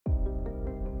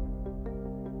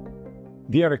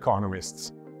Dear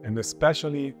economists, and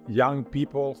especially young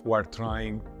people who are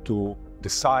trying to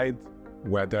decide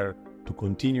whether to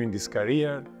continue in this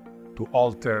career, to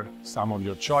alter some of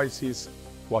your choices,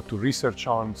 what to research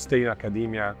on, stay in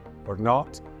academia or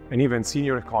not, and even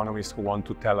senior economists who want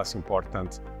to tell us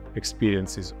important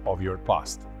experiences of your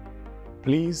past.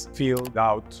 Please fill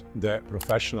out the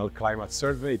professional climate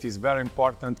survey. It is very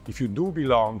important if you do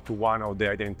belong to one of the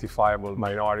identifiable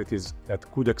minorities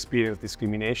that could experience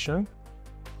discrimination,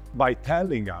 by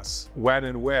telling us when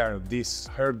and where these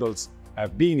hurdles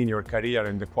have been in your career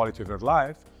and the quality of your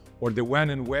life, or the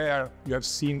when and where you have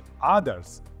seen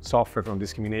others suffer from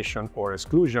discrimination or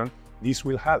exclusion. This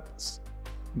will help us.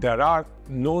 There are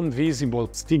non-visible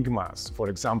stigmas, for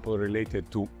example, related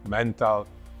to mental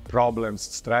problems,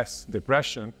 stress,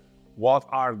 depression. What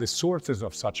are the sources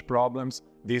of such problems?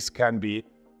 This can be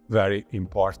very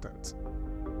important.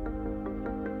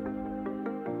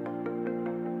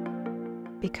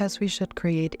 Because we should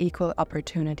create equal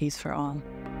opportunities for all.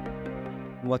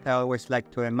 What I always like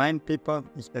to remind people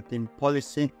is that in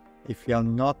policy, if you are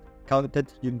not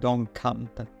counted, you don't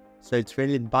count. So it's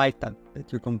really vital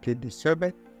that you complete this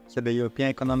survey so the European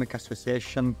Economic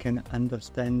Association can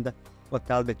understand what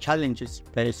are the challenges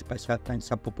faced by certain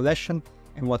subpopulation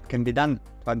and what can be done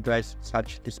to address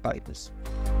such disparities.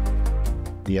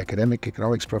 The academic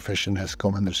economics profession has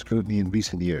come under scrutiny in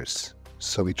recent years,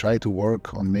 so we try to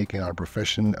work on making our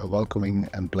profession a welcoming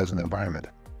and pleasant environment.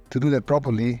 To do that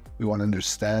properly, we want to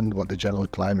understand what the general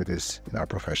climate is in our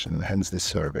profession, and hence this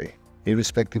survey.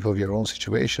 Irrespective of your own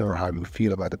situation or how you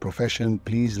feel about the profession,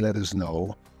 please let us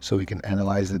know so we can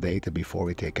analyze the data before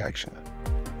we take action.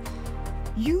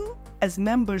 You, as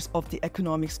members of the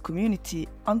economics community,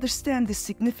 understand the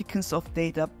significance of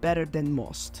data better than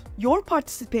most. Your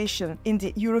participation in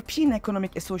the European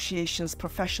Economic Association's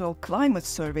Professional Climate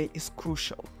Survey is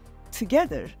crucial.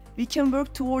 Together, we can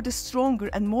work toward a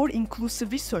stronger and more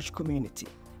inclusive research community.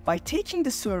 By taking the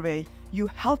survey, you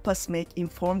help us make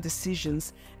informed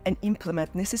decisions and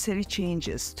implement necessary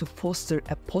changes to foster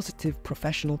a positive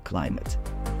professional climate.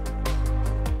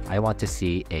 I want to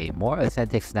see a more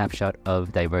authentic snapshot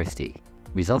of diversity.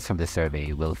 Results from the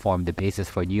survey will form the basis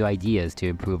for new ideas to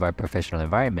improve our professional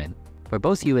environment for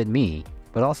both you and me,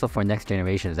 but also for next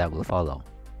generations that will follow.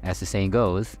 As the saying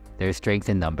goes, there is strength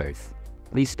in numbers.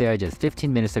 Please spare just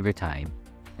 15 minutes of your time,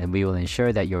 and we will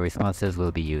ensure that your responses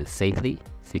will be used safely,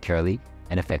 securely,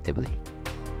 and effectively.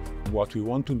 What we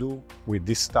want to do with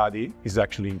this study is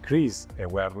actually increase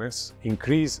awareness,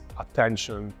 increase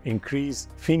attention, increase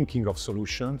thinking of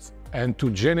solutions, and to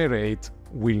generate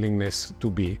willingness to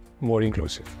be more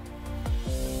inclusive.